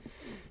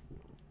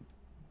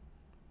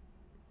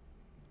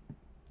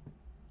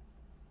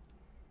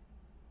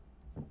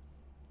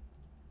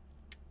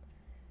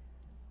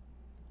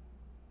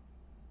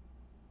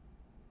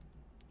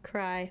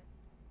 Cry.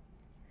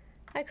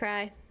 I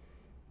cry.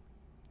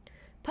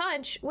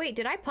 Punch? Wait,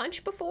 did I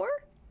punch before?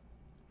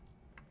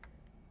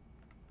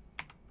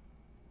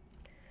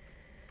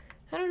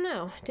 I don't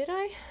know. Did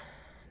I?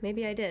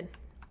 Maybe I did.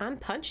 I'm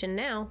punching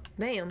now.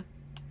 Bam.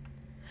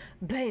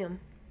 Bam.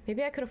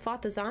 Maybe I could have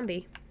fought the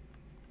zombie.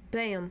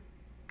 Bam.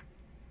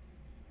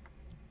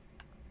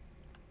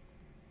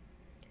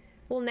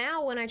 Well,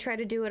 now when I try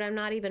to do it, I'm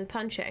not even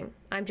punching.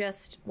 I'm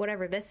just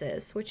whatever this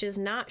is, which is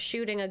not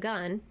shooting a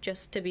gun,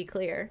 just to be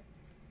clear.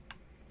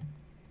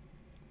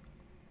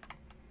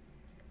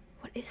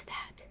 What is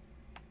that?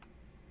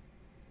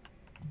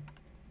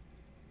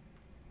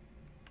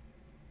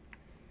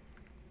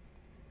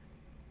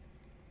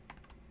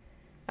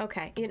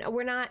 Okay, you know,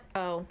 we're not...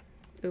 Oh,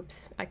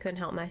 oops, I couldn't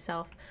help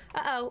myself.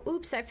 Uh-oh,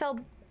 oops, I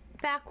fell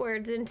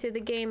backwards into the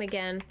game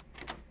again.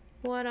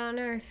 What on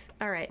earth?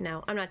 All right,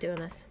 no, I'm not doing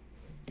this.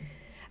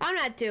 I'm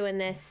not doing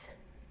this.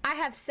 I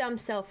have some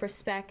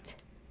self-respect.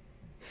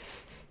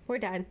 We're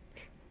done.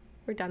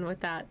 We're done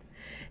with that.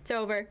 It's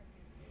over.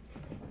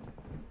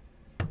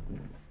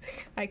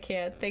 I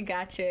can't. They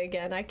got you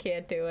again. I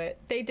can't do it.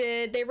 They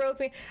did. They wrote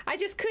me. I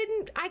just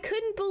couldn't. I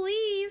couldn't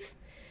believe.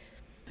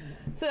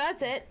 So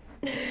that's it.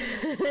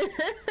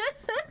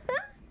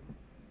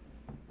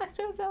 I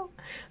don't know.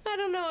 I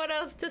don't know what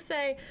else to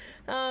say.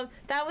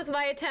 That was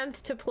my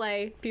attempt to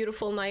play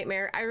Beautiful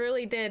Nightmare. I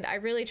really did. I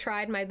really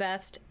tried my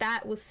best.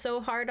 That was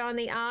so hard on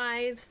the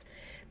eyes.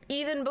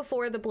 Even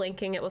before the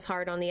blinking, it was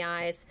hard on the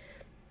eyes.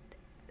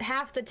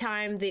 Half the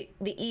time, the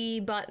E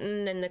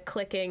button and the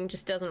clicking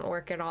just doesn't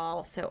work at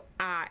all. So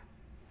I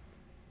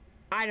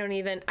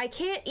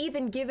can't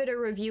even give it a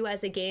review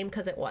as a game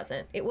because it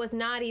wasn't. It was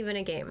not even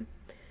a game.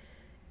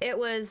 It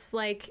was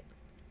like...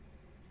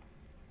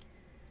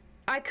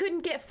 I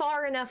couldn't get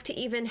far enough to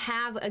even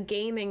have a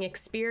gaming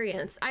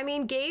experience. I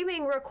mean,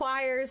 gaming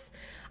requires,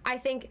 I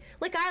think,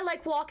 like, I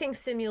like walking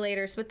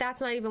simulators, but that's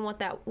not even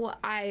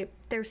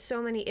there's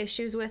so many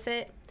issues with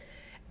it.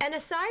 And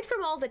aside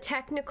from all the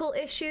technical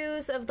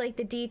issues of, like,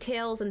 the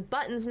details and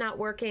buttons not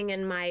working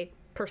and my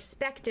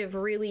perspective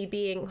really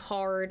being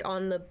hard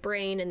on the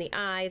brain and the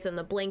eyes and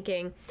the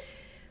blinking,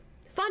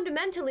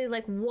 fundamentally,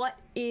 like, what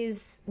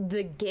is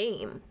the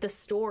game, the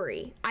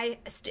story? I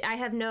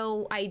have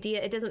no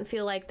idea. It doesn't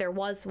feel like there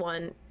was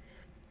one.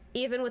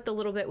 Even with the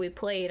little bit we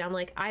played, I'm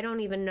like, I don't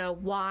even know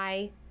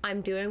why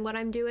I'm doing what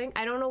I'm doing.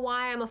 I don't know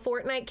why I'm a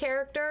Fortnite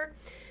character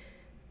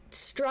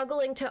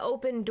struggling to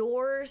open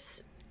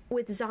doors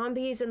with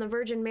zombies and the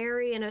Virgin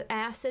Mary and an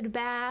acid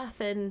bath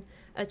and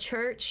a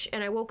church,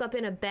 and I woke up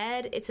in a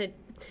bed.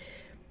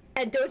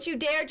 And don't you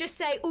dare just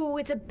say, ooh,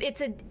 it's a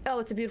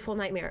beautiful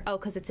nightmare. Oh,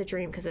 because it's a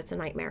dream, because it's a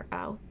nightmare.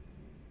 Oh,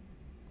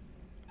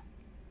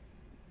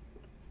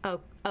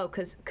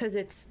 because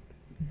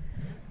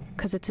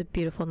it's a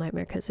beautiful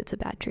nightmare, because it's a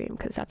bad dream,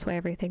 because that's why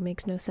everything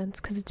makes no sense,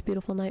 because it's a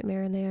beautiful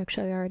nightmare, and they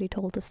actually already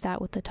told us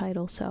that with the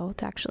title, so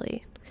it's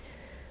actually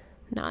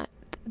not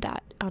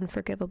that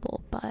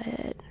unforgivable,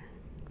 but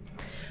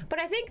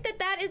I think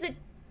that's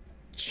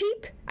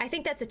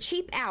a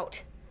cheap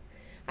out.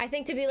 I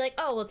think to be like,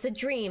 oh, well, it's a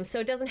dream, so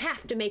it doesn't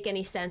have to make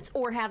any sense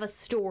or have a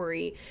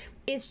story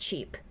is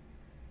cheap.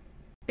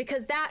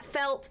 Because that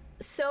felt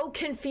so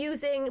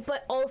confusing,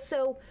 but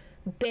also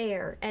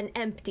bare and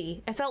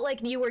empty. I felt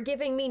like you were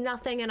giving me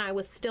nothing and I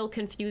was still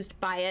confused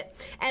by it.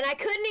 And I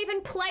couldn't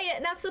even play it.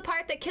 And that's the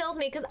part that kills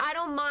me, because I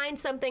don't mind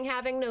something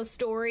having no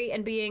story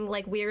and being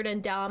like weird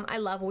and dumb. I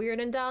love weird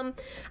and dumb.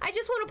 I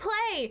just want to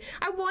play.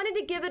 I wanted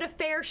to give it a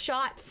fair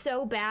shot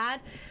so bad.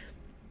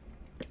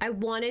 I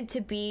wanted to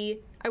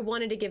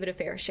give it a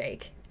fair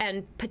shake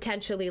and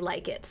potentially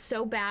like it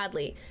so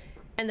badly.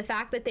 And the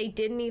fact that they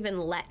didn't even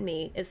let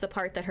me is the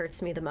part that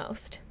hurts me the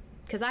most,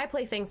 because I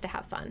play things to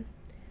have fun.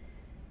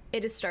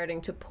 It is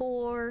starting to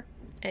pour.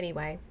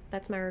 Anyway,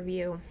 that's my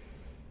review.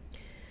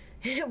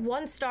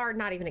 1 star,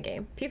 not even a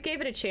game. Peep gave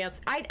it a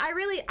chance. I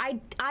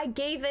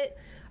gave it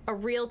a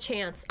real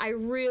chance. I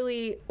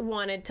really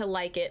wanted to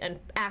like it and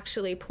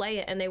actually play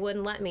it, and they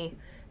wouldn't let me.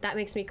 That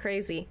makes me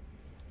crazy.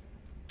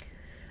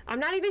 I'm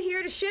not even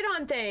here to shit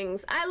on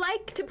things. I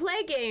like to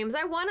play games.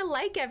 I want to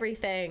like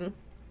everything.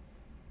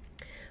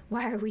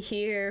 Why are we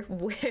here?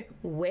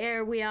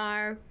 Where we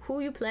are?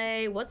 Who you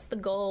play? What's the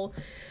goal?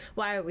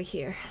 Why are we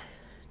here?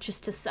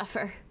 Just to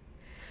suffer.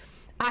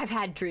 I've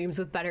had dreams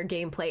with better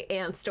gameplay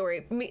and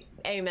story.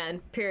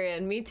 Amen.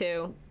 Period. Me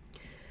too.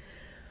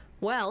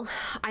 Well,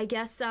 I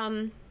guess,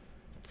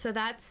 so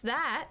that's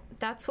that.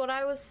 That's what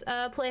I was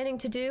planning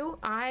to do.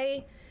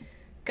 I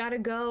gotta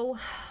go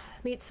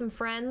meet some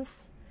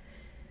friends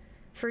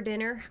for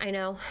dinner. I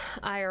know,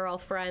 IRL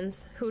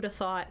friends. Who'd have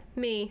thought?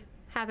 Me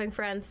having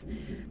friends.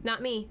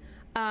 Not me.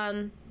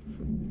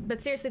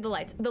 But seriously, the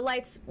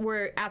lights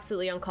were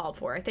absolutely uncalled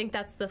for. I think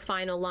that's the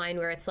final line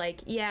where it's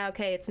like, yeah,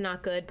 okay, it's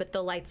not good, but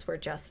the lights were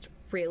just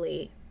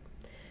really,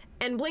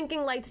 and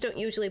blinking lights don't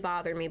usually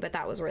bother me, but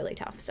that was really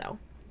tough. So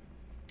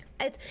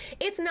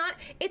it's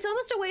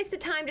almost a waste of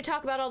time to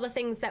talk about all the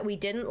things that we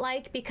didn't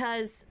like,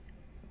 because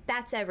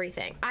that's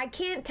everything. I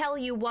can't tell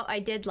you what I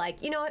did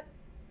like. You know what?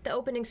 The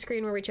opening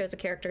screen where we chose a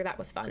character, that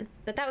was fun,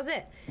 but that was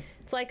it.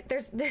 It's like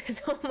there's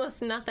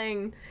almost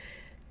nothing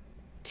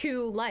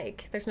to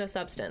like. There's no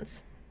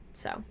substance.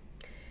 So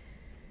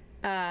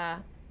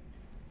and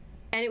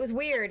it was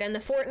weird, and the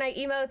Fortnite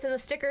emotes and the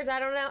stickers, I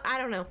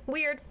don't know,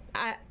 weird.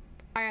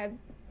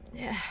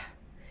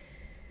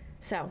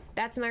 So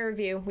that's my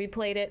review. We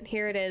played it.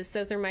 Here it is.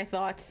 Those are my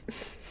thoughts.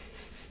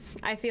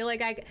 I feel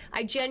like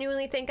I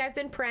genuinely think I've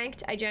been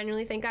pranked. I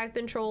genuinely think I've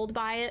been trolled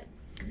by it.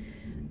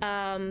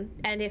 And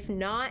if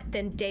not,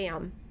 then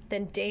damn,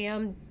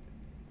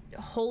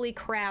 holy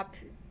crap,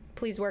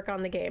 please work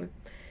on the game.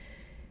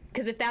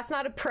 Because if that's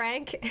not a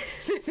prank,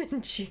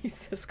 then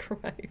Jesus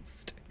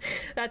Christ.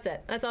 That's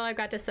it. That's all I've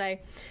got to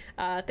say.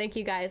 Thank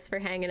you guys for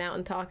hanging out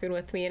and talking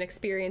with me and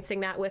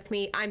experiencing that with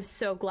me. I'm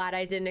so glad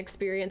I didn't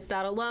experience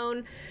that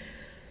alone.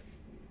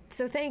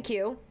 So thank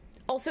you.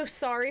 Also,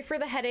 sorry for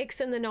the headaches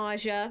and the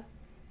nausea.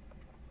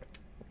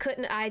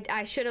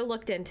 I should have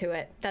looked into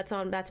it. That's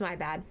my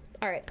bad.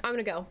 All right, I'm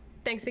gonna go.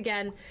 Thanks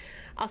again.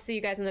 I'll see you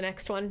guys in the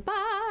next one.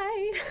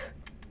 Bye.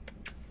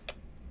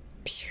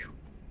 Pew.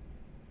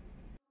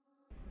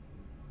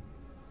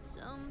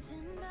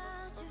 Something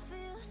about you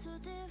feels so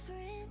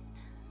different.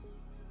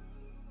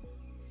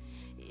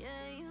 Yeah,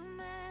 you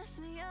mess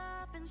me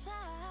up inside.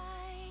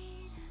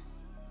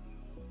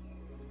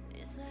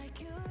 It's like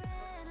your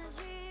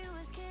energy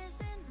was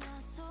kissing my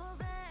soul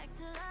back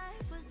to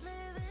life, was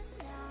living.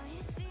 Now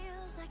it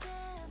feels like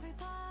every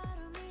part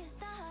of me is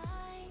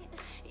died.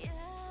 Yeah,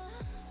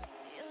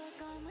 you're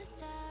gone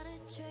without a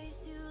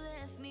trace. You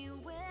left me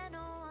where no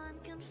one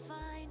can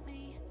find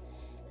me.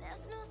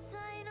 There's no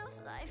sign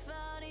of life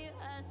out here.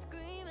 I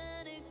scream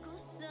and it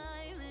goes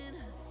silent.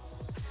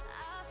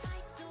 I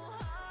fight so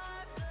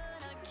hard,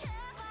 but I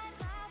can't find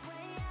my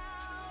way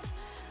out.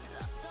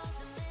 Lost all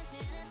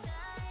dimension and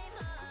time.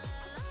 All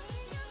alone,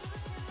 you're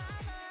losing my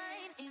mind.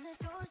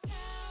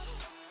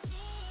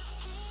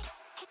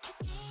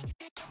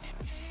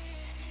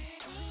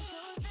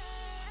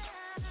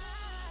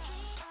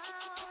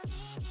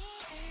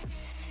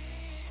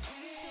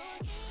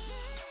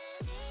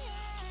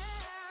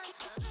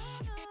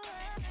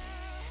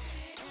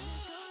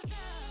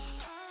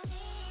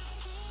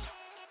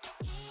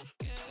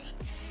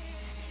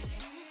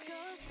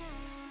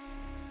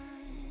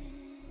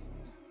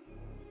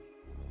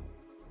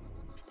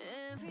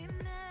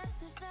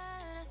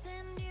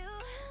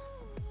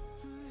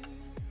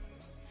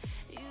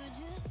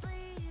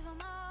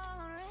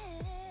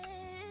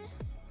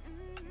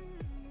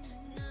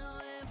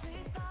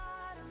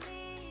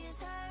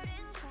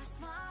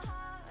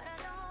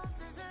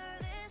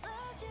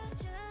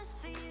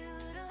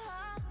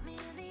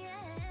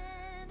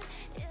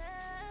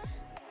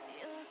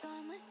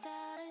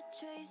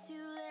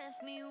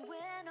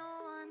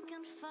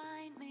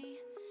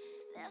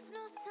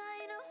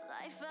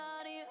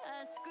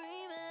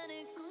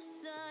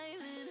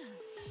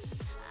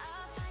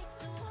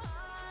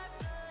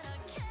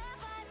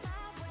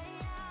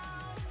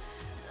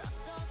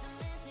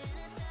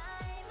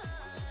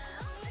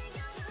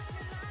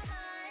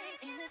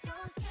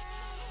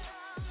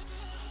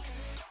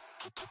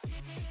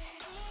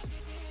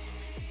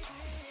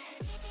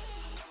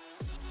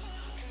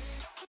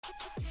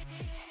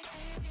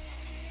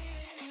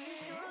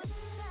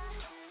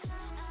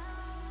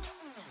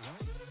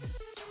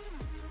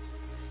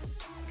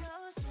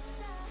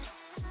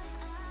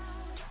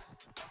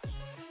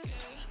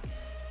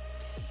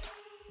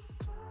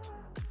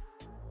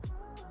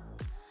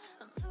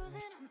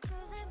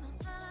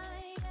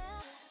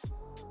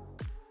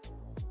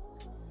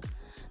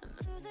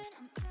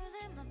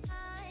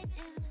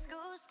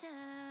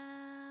 time.